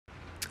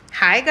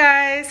Hi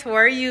guys, how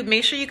are you?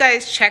 Make sure you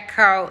guys check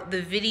out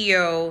the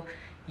video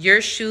Your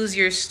Shoes,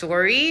 Your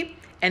Story,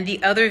 and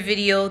the other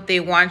video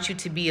They Want You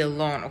to Be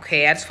Alone.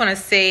 Okay, I just want to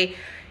say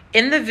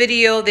in the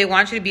video They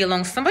Want You to Be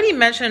Alone, somebody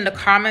mentioned in the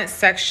comment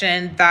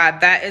section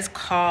that is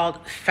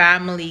called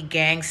family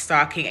gang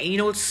stalking. And you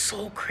know what's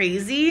so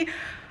crazy?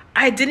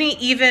 I didn't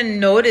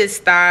even notice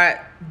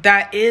that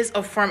is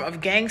a form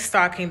of gang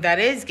stalking. That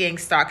is gang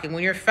stalking.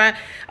 When you're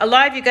a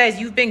lot of you guys,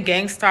 you've been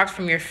gang stalked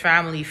from your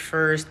family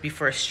first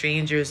before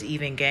strangers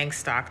even gang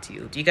stalked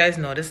you. Do you guys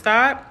notice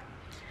that?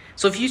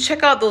 So if you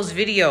check out those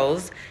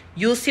videos,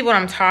 you'll see what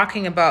I'm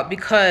talking about,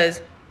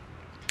 because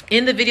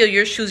in the video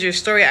Your Shoes, Your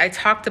Story, I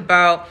talked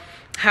about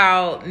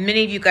how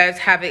many of you guys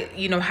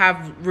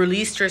have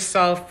released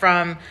yourself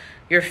from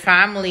your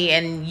family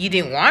and you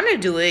didn't want to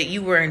do it.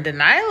 You were in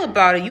denial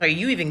about it.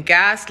 You even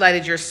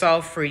gaslighted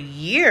yourself for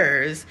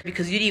years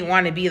because you didn't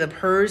want to be the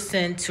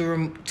person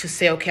to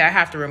say, okay, I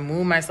have to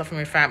remove myself from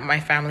my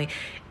family.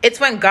 It's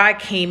when God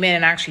came in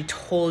and actually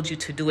told you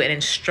to do it and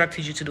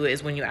instructed you to do it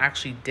is when you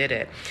actually did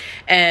it.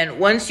 And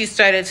once you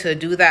started to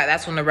do that,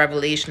 that's when the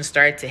revelation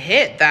started to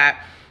hit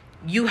that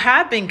you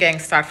have been gang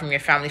stalked from your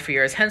family for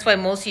years. Hence why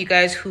most of you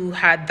guys who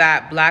had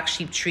that black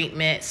sheep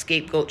treatment,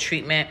 scapegoat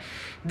treatment,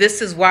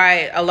 this is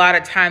why a lot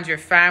of times your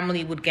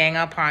family would gang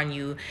up on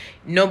you.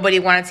 Nobody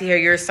wanted to hear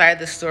your side of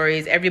the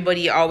stories.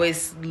 Everybody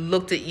always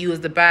looked at you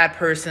as the bad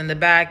person, the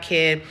bad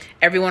kid.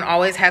 Everyone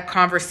always had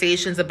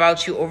conversations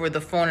about you over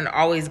the phone and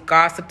always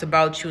gossiped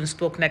about you and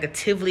spoke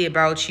negatively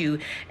about you.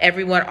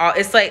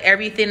 It's like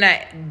everything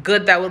that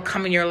good that would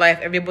come in your life,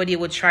 everybody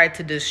would try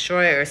to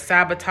destroy it or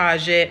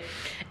sabotage it.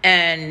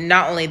 And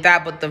not only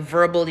that, but the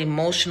verbal,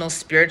 emotional,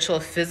 spiritual,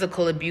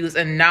 physical abuse.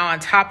 And now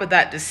on top of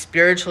that, the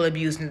spiritual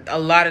abuse. A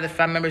lot of the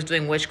family members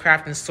doing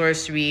witchcraft and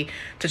sorcery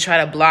to try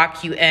to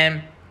block you.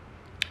 And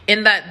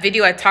in that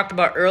video I talked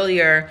about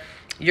earlier,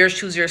 Your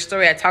Shoes, Your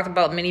Story, I talked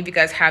about many of you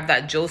guys have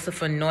that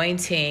Joseph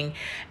anointing.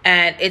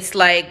 And it's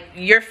like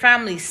your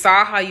family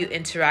saw how you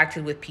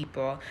interacted with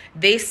people.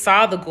 They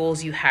saw the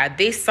goals you had.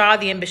 They saw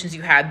the ambitions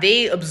you had.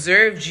 They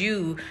observed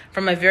you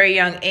from a very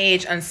young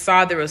age and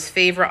saw there was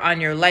favor on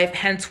your life.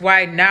 Hence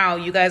why now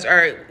you guys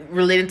are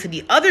relating to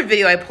the other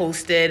video I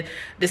posted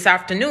this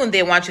afternoon.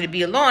 They want you to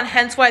be alone.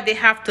 Hence why they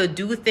have to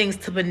do things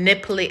to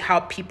manipulate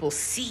how people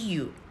see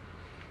you.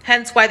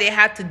 Hence why they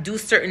had to do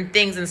certain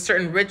things and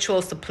certain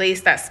rituals to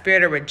place that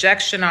spirit of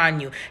rejection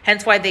on you.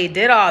 Hence why they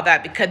did all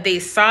that, because they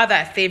saw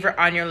that favor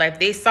on your life.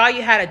 They saw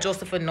you had a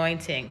Joseph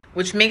anointing,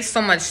 which makes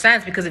so much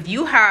sense, because if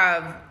you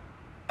have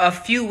a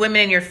few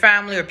women in your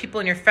family or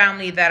people in your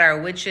family that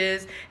are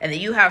witches and that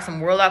you have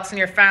some warlocks in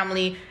your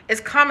family,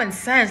 it's common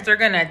sense. They're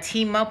going to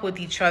team up with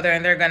each other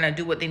and they're going to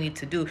do what they need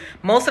to do.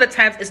 Most of the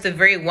times it's the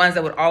very ones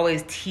that would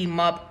always team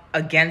up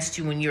against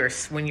you when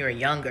you're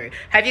younger.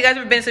 Have you guys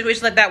ever been in a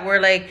situation like that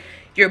where like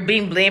you're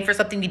being blamed for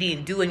something you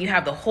didn't do and you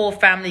have the whole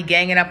family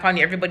ganging up on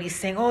you? Everybody's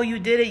saying, oh, you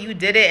did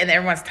it. And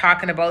everyone's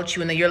talking about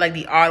you and then you're like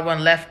the odd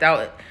one left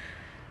out.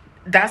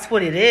 That's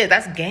what it is.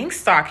 That's gang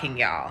stalking,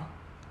 y'all.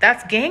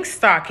 That's gang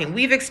stalking.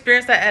 We've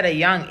experienced that at a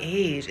young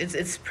age.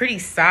 It's pretty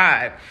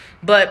sad.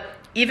 But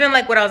even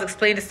like what I was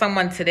explaining to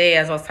someone today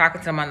as I was talking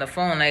to them on the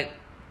phone, like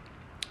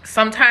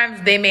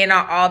sometimes they may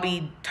not all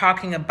be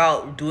talking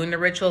about doing the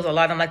rituals. A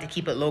lot of them like to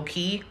keep it low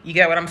key. You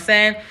get what I'm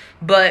saying?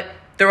 But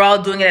they're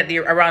all doing it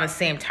around the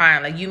same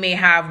time. Like you may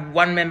have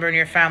one member in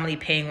your family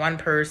paying one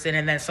person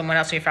and then someone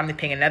else in your family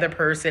paying another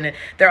person. And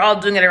they're all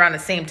doing it around the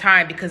same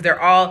time because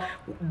they're all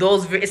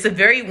it's the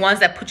very ones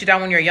that put you down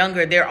when you're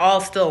younger. They're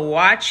all still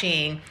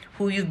watching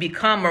who you've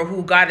become or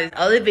who God is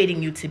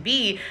elevating you to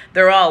be.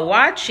 They're all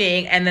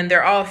watching and then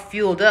they're all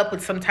fueled up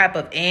with some type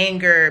of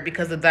anger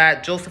because of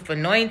that Joseph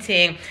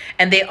anointing.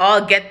 And they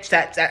all get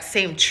that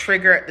same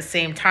trigger at the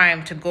same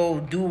time to go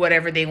do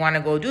whatever they want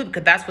to go do,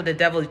 because that's what the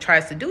devil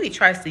tries to do. He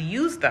tries to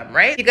use them,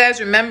 right? You guys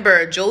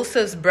remember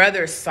Joseph's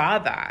brothers saw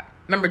that.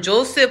 Remember,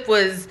 Joseph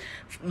was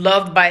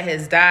loved by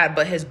his dad,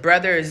 but his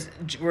brothers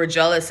were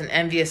jealous and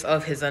envious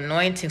of his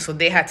anointing, so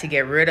they had to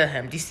get rid of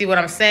him. Do you see what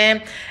I'm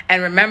saying?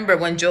 And remember,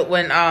 when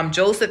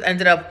Joseph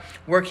ended up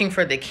working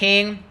for the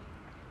king,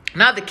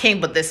 not the king,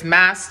 but this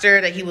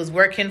master that he was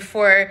working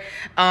for.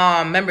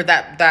 Remember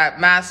that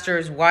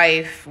master's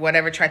wife,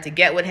 whatever, tried to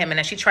get with him. And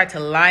then she tried to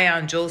lie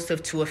on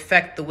Joseph to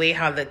affect the way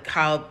how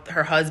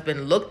her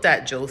husband looked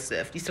at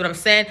Joseph. You see what I'm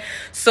saying?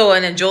 So,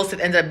 and then Joseph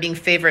ended up being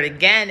favored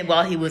again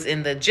while he was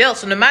in the jail.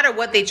 So no matter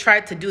what they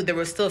tried to do, there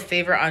was still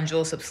favor on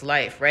Joseph's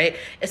life, right?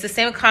 It's the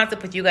same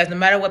concept with you guys. No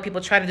matter what people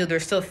try to do,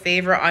 there's still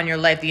favor on your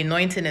life. The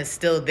anointing is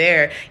still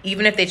there,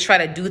 even if they try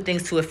to do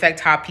things to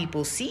affect how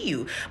people see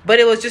you. But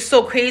it was just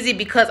so crazy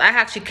because I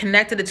actually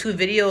connected the two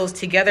videos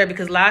together,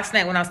 because last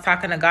night when I was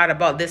talking to God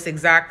about this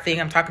exact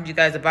thing I'm talking to you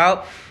guys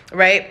about,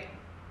 right,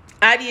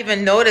 I didn't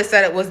even notice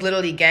that it was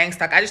literally gang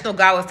stalk. I just know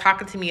God was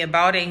talking to me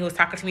about it, and he was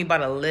talking to me about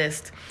a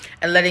list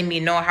and letting me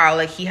know how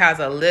like he has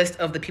a list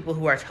of the people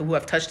who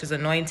have touched his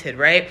anointed,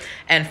 right?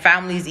 And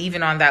families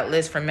even on that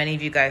list for many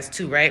of you guys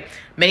too, right?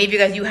 Many of you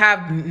guys, you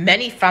have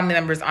many family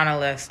members on a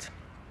list.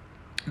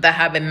 that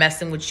have been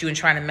messing with you and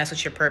trying to mess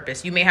with your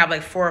purpose. You may have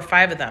like 4 or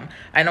 5 of them.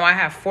 I know I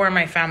have 4 in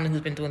my family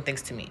who's been doing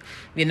things to me,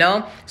 you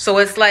know? So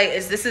it's like,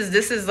 this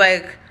is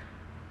like,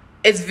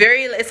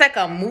 it's like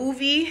a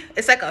movie.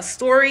 It's like a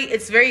story.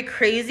 It's very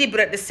crazy. But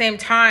at the same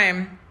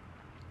time,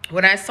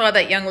 when I saw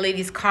that young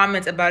lady's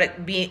comments about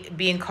it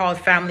being called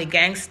family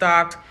gang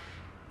stalked,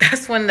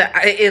 that's when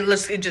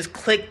it just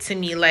clicked to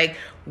me, like,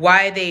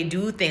 why they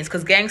do things.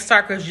 Because gang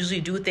stalkers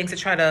usually do things to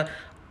try to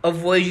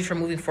avoid you from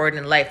moving forward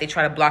in life. They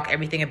try to block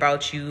everything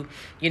about you,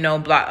 you know,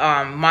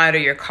 monitor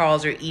your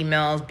calls or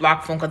emails,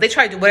 block phone calls. They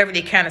try to do whatever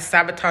they can to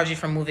sabotage you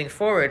from moving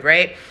forward,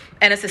 right?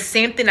 And it's the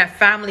same thing that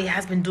family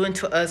has been doing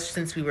to us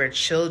since we were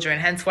children.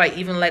 Hence why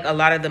even like a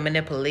lot of the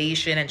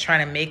manipulation and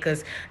trying to make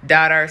us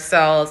doubt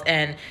ourselves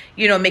and,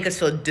 you know, make us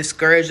feel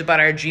discouraged about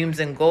our dreams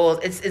and goals.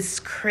 It's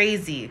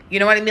crazy. You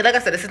know what I mean? Like I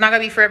said, this is not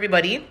gonna be for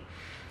everybody.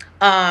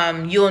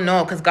 You'll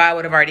know because God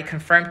would have already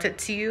confirmed it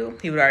to you.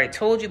 He would have already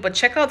told you. But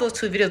check out those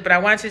 2 videos. But I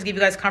wanted to just give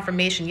you guys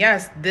confirmation.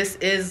 Yes, this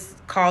is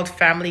called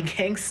family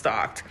gang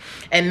stalked.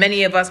 And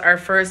many of us, our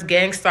first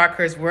gang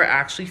stalkers were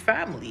actually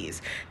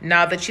families.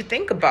 Now that you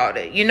think about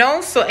it, you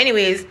know? So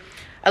anyways,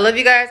 I love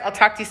you guys. I'll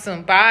talk to you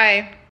soon. Bye.